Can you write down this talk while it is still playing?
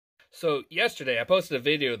So yesterday I posted a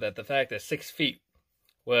video that the fact that 6 feet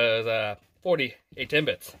was 48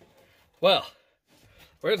 timbits. Well,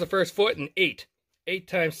 where's the first foot in 8? 8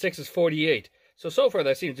 times 6 is 48. So far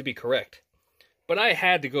that seems to be correct. But I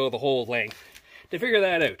had to go the whole length to figure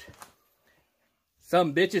that out.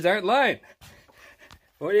 Some bitches aren't lying.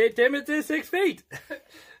 48 timbits is 6 feet.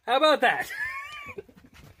 How about that?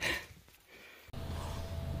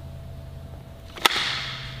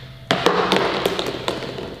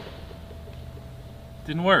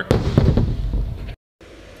 Didn't work.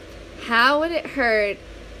 How would it hurt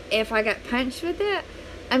if I got punched with it?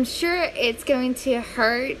 I'm sure it's going to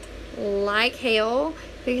hurt like hell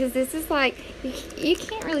because this is like, you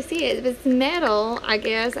can't really see it. It's metal, I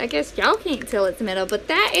guess. I guess y'all can't tell it's metal, but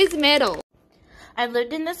that is metal. I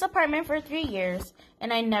lived in this apartment for 3 years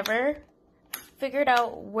and I never figured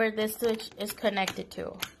out where this switch is connected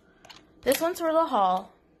to. This one's for the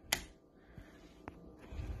hall.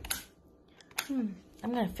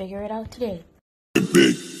 I'm gonna figure it out today.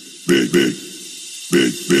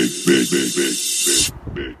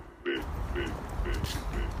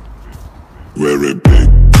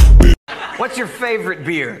 What's your favorite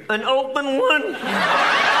beer? An open one? And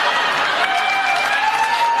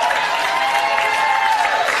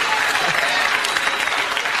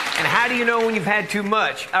how do you know when you've had too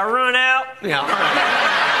much? I run out? Yeah, all right.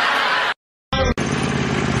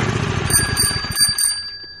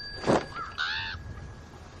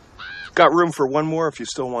 Got room for one more if you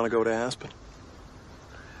still want to go to Aspen.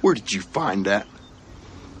 Where did you find that?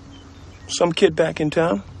 Some kid back in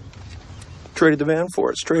town. Traded the van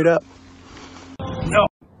for it, straight up. No.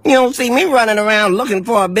 You don't see me running around looking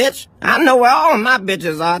for a bitch. I know where all of my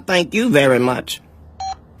bitches are, thank you very much.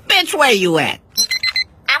 Bitch, where you at?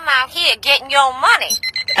 I'm out here getting your money.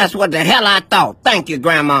 That's what the hell I thought. Thank you,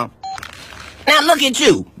 Grandma. Now look at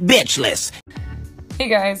you, bitchless. Hey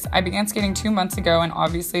guys, I began skating 2 months ago and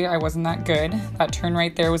obviously I wasn't that good. That turn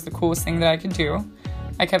right there was the coolest thing that I could do.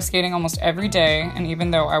 I kept skating almost every day, and even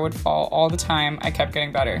though I would fall all the time, I kept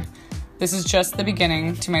getting better. This is just the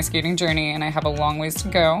beginning to my skating journey and I have a long ways to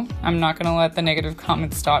go. I'm not gonna let the negative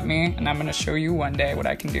comments stop me, and I'm gonna show you one day what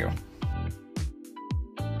I can do.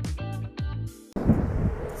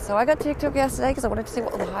 So I got TikTok yesterday because I wanted to see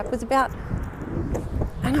what all the hype was about.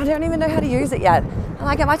 And I don't even know how to use it yet. I'm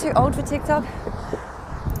like, am I too old for TikTok?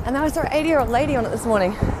 And then I saw an 80-year-old lady on it this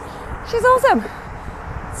morning. She's awesome.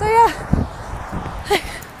 So yeah.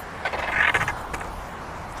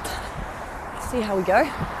 See how we go.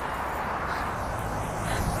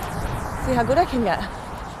 See how good I can get.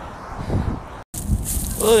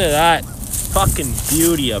 Look at that fucking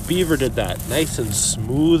beauty. A beaver did that. Nice and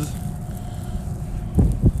smooth.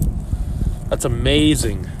 That's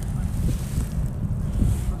amazing.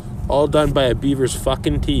 All done by a beaver's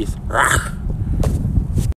fucking teeth.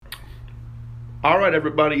 Alright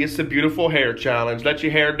everybody, it's the beautiful hair challenge. Let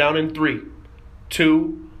your hair down in 3,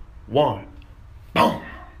 2, 1. Boom!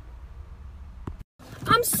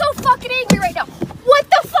 I'm so fucking angry right now. What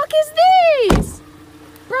the fuck is this?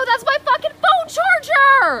 Bro, that's my fucking phone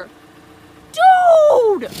charger.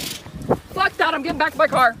 Dude! Fuck that, I'm getting back to my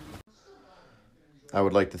car. I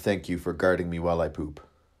would like to thank you for guarding me while I poop.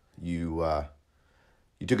 You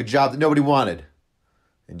took a job that nobody wanted,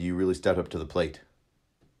 and you really stepped up to the plate.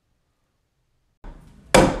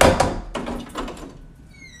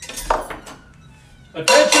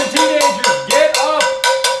 Attention teenagers, get up!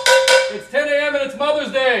 It's 10 a.m. and it's Mother's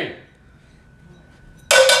Day!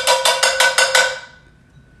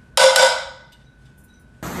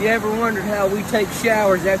 You ever wondered how we take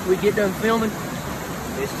showers after we get done filming?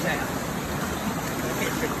 This is how.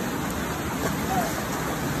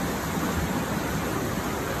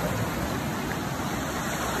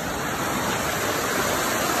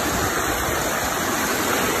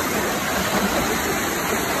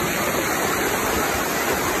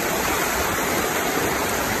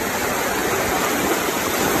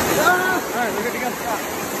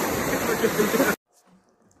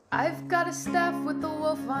 I've got a staff with a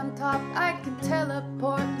wolf on top. I can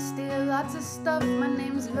teleport and steal lots of stuff. My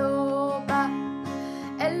name's Loba,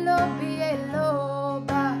 L-O-B-A,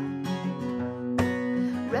 Loba.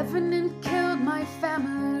 Revenant killed my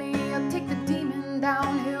family. I'll take the demon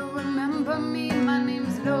down. He'll remember me. My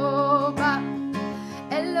name's Loba,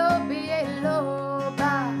 L-O-B-A,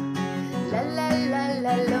 Loba. La la la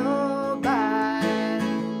la Loba.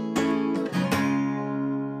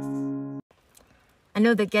 I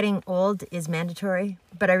know that getting old is mandatory,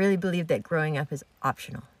 but I really believe that growing up is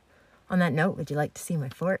optional. On that note, would you like to see my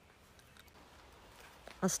fort?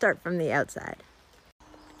 I'll start from the outside.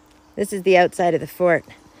 This is the outside of the fort.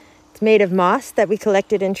 It's made of moss that we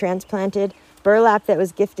collected and transplanted burlap that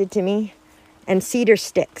was gifted to me, and cedar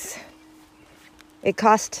sticks. It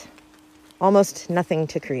cost almost nothing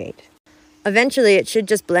to create. Eventually, it should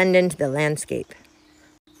just blend into the landscape.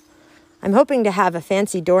 I'm hoping to have a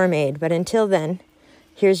fancy door made, but until then,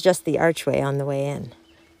 here's just the archway on the way in.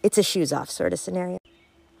 It's a shoes-off sort of scenario.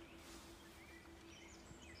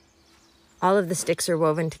 All of the sticks are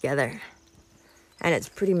woven together, and it's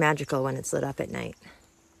pretty magical when it's lit up at night.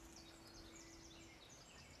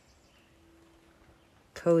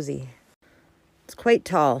 Cozy. It's quite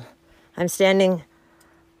tall. I'm standing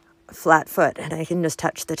flat foot, and I can just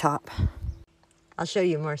touch the top. I'll show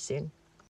you more soon.